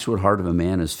 And that's what Heart of a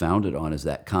Man is founded on, is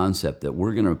that concept that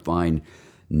we're going to find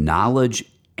knowledge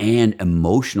and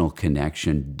emotional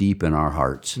connection deep in our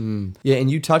hearts. Yeah, and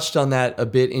you touched on that a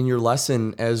bit in your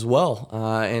lesson as well.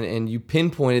 And you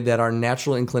pinpointed that our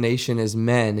natural inclination as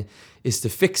men is to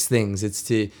fix things. It's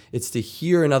to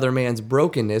hear another man's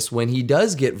brokenness when he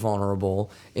does get vulnerable.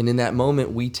 And in that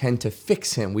moment, we tend to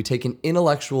fix him. We take an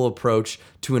intellectual approach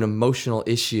to an emotional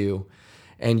issue.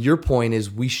 And your point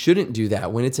is we shouldn't do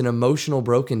that. When it's an emotional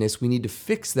brokenness, we need to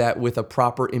fix that with a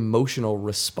proper emotional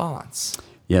response.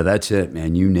 Yeah, that's it,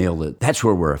 man. You nailed it. That's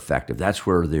where we're effective. That's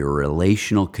where the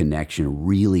relational connection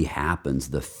really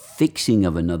happens. The fixing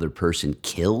of another person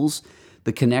kills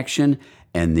the connection,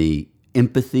 and the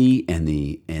empathy and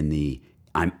the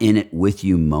I'm in it with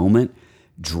you moment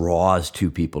draws two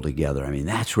people together. I mean,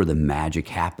 that's where the magic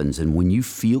happens. And when you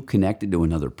feel connected to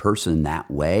another person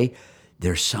that way,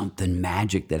 there's something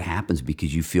magic that happens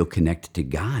because you feel connected to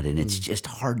God, and it's just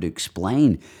hard to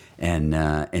explain. And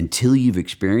until you've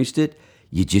experienced it,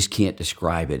 you just can't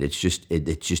describe it. It's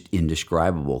just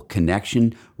indescribable.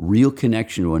 Connection, real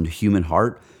connection to a human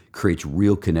heart creates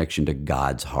real connection to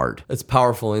God's heart. That's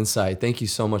powerful insight. Thank you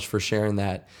so much for sharing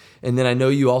that. And then I know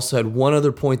you also had one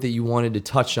other point that you wanted to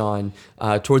touch on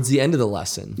towards the end of the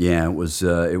lesson. Yeah, it was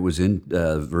in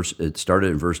verse. It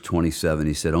started in verse 27.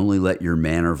 He said, "Only let your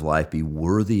manner of life be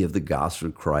worthy of the gospel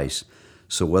of Christ.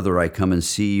 So whether I come and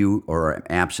see you or am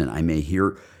absent, I may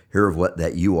hear of what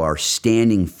that you are,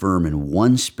 standing firm in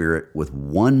one spirit with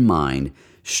one mind,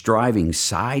 striving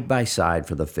side by side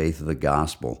for the faith of the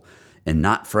gospel, and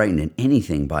not frightened in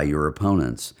anything by your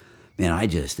opponents." Man, I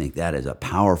just think that is a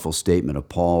powerful statement of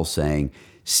Paul saying,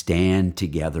 stand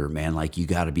together, man. Like, you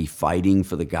got to be fighting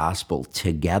for the gospel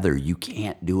together. You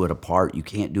can't do it apart. You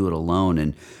can't do it alone.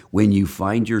 And when you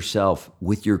find yourself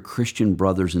with your Christian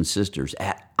brothers and sisters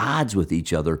at odds with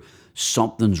each other,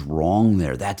 something's wrong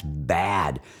there. That's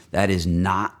bad. That is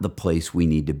not the place we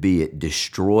need to be. It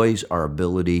destroys our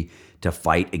ability to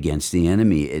fight against the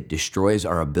enemy. It destroys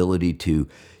our ability to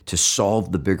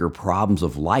solve the bigger problems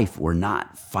of life. We're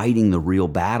not fighting the real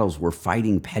battles. We're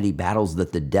fighting petty battles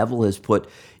that the devil has put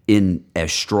in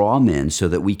as straw men so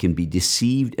that we can be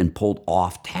deceived and pulled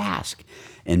off task.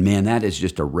 And man, that is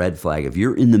just a red flag. If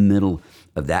you're in the middle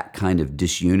of that kind of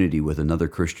disunity with another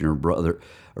Christian or brother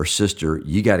or sister,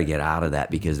 you got to get out of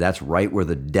that, because that's right where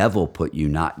the devil put you,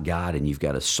 not God. And you've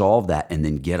got to solve that and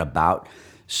then get about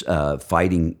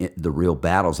fighting the real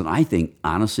battles. And I think,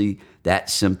 honestly, that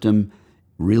symptom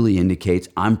really indicates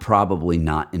I'm probably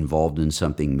not involved in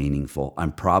something meaningful.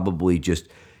 I'm probably just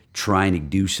trying to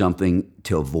do something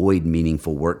to avoid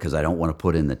meaningful work because I don't want to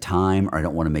put in the time, or I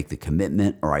don't want to make the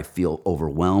commitment, or I feel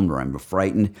overwhelmed, or I'm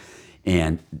frightened.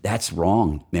 And that's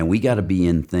wrong, man. We got to be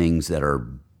in things that are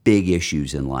big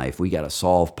issues in life. We got to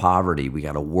solve poverty. We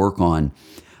got to work on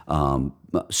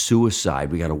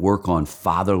suicide. We got to work on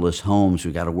fatherless homes.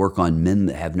 We got to work on men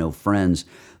that have no friends.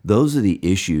 Those are the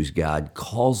issues God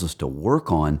calls us to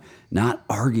work on, not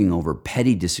arguing over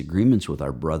petty disagreements with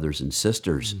our brothers and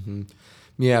sisters. Mm-hmm.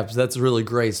 Yeah, that's really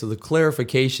great. So the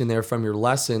clarification there from your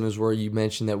lesson is where you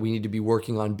mentioned that we need to be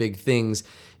working on big things.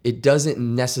 It doesn't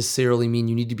necessarily mean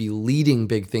you need to be leading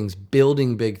big things,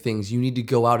 building big things. You need to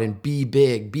go out and be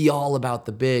big, be all about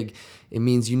the big. It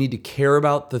means you need to care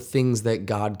about the things that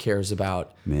God cares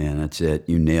about. Man, that's it.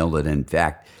 You nailed it. In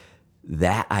fact,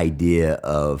 that idea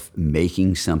of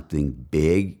making something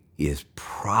big is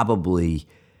probably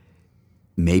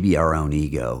maybe our own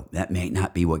ego. That may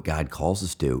not be what God calls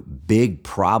us to. Big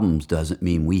problems doesn't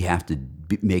mean we have to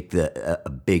make a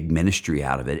big ministry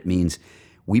out of it. It means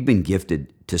we've been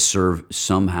gifted to serve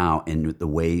somehow in the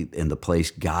way, in the place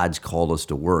God's called us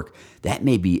to work. That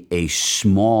may be a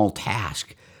small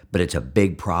task, but it's a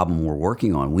big problem we're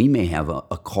working on. We may have a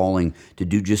calling to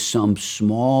do just some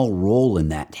small role in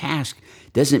that task.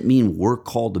 Doesn't mean we're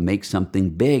called to make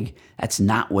something big. That's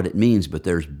not what it means, but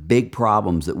there's big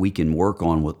problems that we can work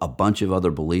on with a bunch of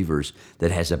other believers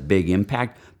that has a big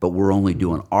impact, but we're only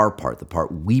doing our part, the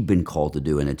part we've been called to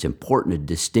do. And it's important to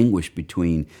distinguish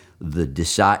between the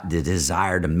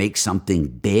desire to make something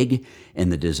big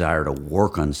and the desire to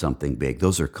work on something big.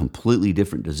 Those are completely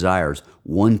different desires.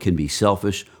 One can be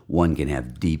selfish, one can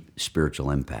have deep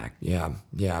spiritual impact. Yeah.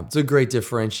 It's a great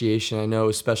differentiation, I know,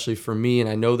 especially for me, and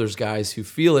I know there's guys who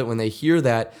feel it when they hear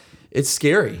that. It's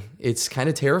scary. It's kind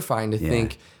of terrifying to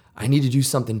think, I need to do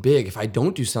something big. If I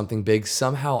don't do something big,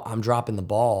 somehow I'm dropping the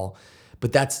ball.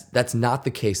 But that's not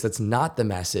the case. That's not the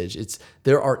message.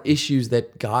 There are issues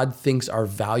that God thinks are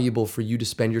valuable for you to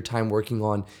spend your time working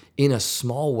on in a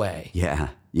small way. Yeah.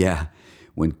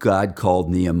 When God called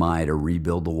Nehemiah to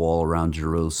rebuild the wall around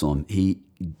Jerusalem, he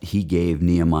gave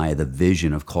Nehemiah the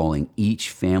vision of calling each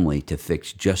family to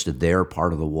fix just their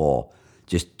part of the wall,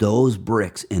 just those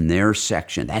bricks in their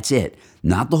section. That's it.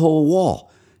 Not the whole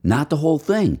wall, not the whole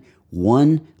thing.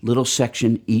 One little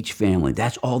section, each family.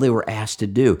 That's all they were asked to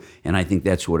do. And I think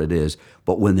that's what it is.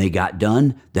 But when they got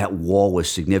done, that wall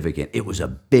was significant. It was a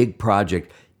big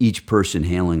project, each person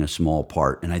handling a small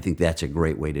part. And I think that's a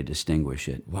great way to distinguish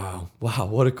it. Wow.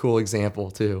 What a cool example,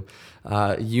 too.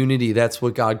 Unity, that's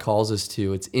what God calls us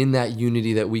to. It's in that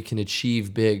unity that we can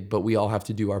achieve big, but we all have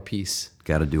to do our piece.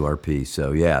 Got to do our piece.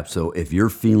 So, yeah. So if you're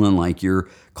feeling like you're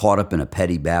caught up in a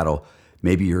petty battle,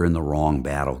 maybe you're in the wrong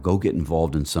battle. Go get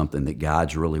involved in something that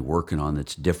God's really working on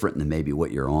that's different than maybe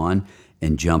what you're on,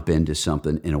 and jump into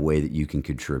something in a way that you can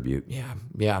contribute.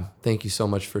 Yeah. Thank you so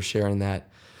much for sharing that.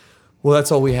 Well,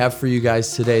 that's all we have for you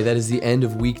guys today. That is the end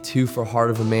of week 2 for Heart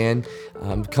of a Man.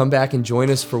 Come back and join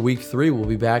us for week 3. We'll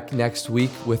be back next week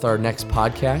with our next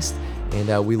podcast,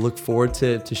 and we look forward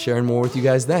to sharing more with you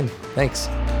guys then. Thanks.